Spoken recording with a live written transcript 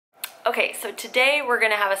Okay, so today we're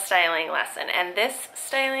gonna have a styling lesson, and this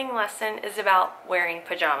styling lesson is about wearing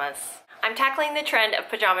pajamas. I'm tackling the trend of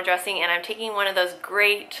pajama dressing, and I'm taking one of those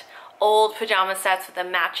great old pajama sets with a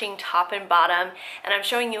matching top and bottom, and I'm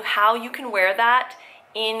showing you how you can wear that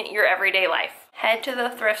in your everyday life. Head to the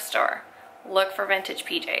thrift store, look for vintage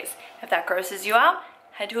PJs. If that grosses you out,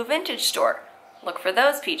 head to a vintage store. Look for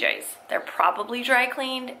those PJs. They're probably dry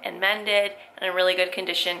cleaned and mended and in really good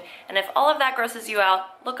condition. And if all of that grosses you out,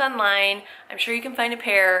 look online. I'm sure you can find a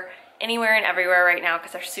pair anywhere and everywhere right now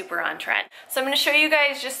because they're super on trend. So I'm gonna show you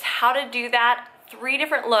guys just how to do that. 3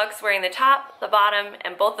 different looks, wearing the top, the bottom,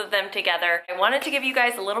 and both of them together. I wanted to give you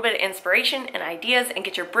guys a little bit of inspiration and ideas and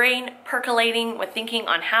get your brain percolating with thinking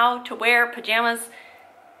on how to wear pajamas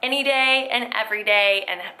any day and every day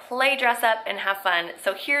and play dress up and have fun.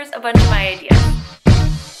 So here's a bunch of my ideas.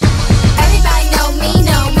 Everybody know me,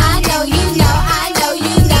 know I know you know, I know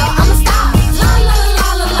you know I'm a star. La la la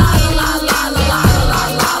la la la la la la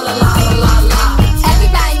la la la la.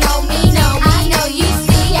 Everybody know me, know I know you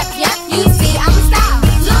see, yep yep you see I'm a star.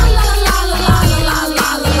 La la la la la la la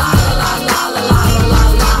la la la la la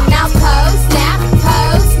la. Now pose, snap,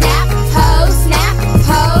 pose, snap, pose, snap,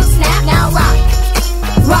 pose, snap. Now rock.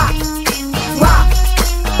 Rock, rock,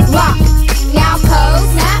 rock. Now pose,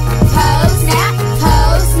 snap, pose, snap,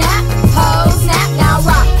 pose, snap, pose, snap. Now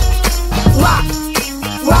rock, rock,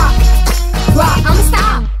 rock, rock. I'm a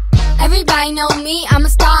star. Everybody know me, I'm a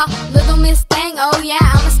star. Little Miss Thing, oh yeah,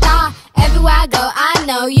 I'm a star. Everywhere I go, I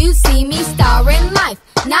know you see me. Star in life,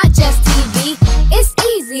 not just TV. It's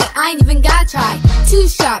easy, I ain't even gotta try. Too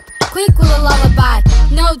sharp, quick with a lullaby.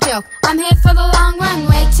 No joke, I'm here for the long run.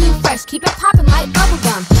 Way too fresh, keep it poppin' like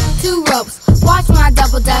bubblegum. 2 ropes, watch when I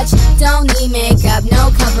double dutch. Don't need makeup,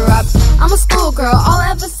 no cover up. I'm a schoolgirl, all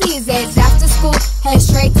I ever see is after school, head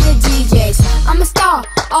straight to the DJs. I'm a star,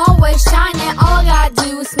 always shining, all I gotta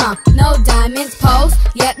do is smile. No diamonds, pose,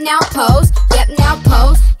 yep now pose, yep now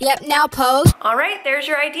pose, yep now pose. All right, there's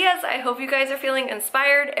your ideas. I hope you guys are feeling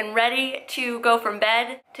inspired and ready to go from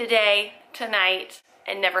bed today, tonight,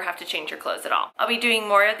 and never have to change your clothes at all. I'll be doing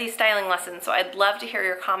more of these styling lessons, so I'd love to hear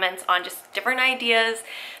your comments on just different ideas,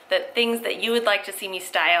 the things that you would like to see me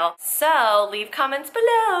style. So leave comments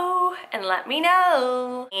below and let me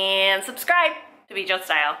know. And subscribe to Be Jones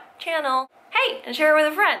Style channel. Hey, and share it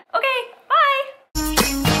with a friend. Okay,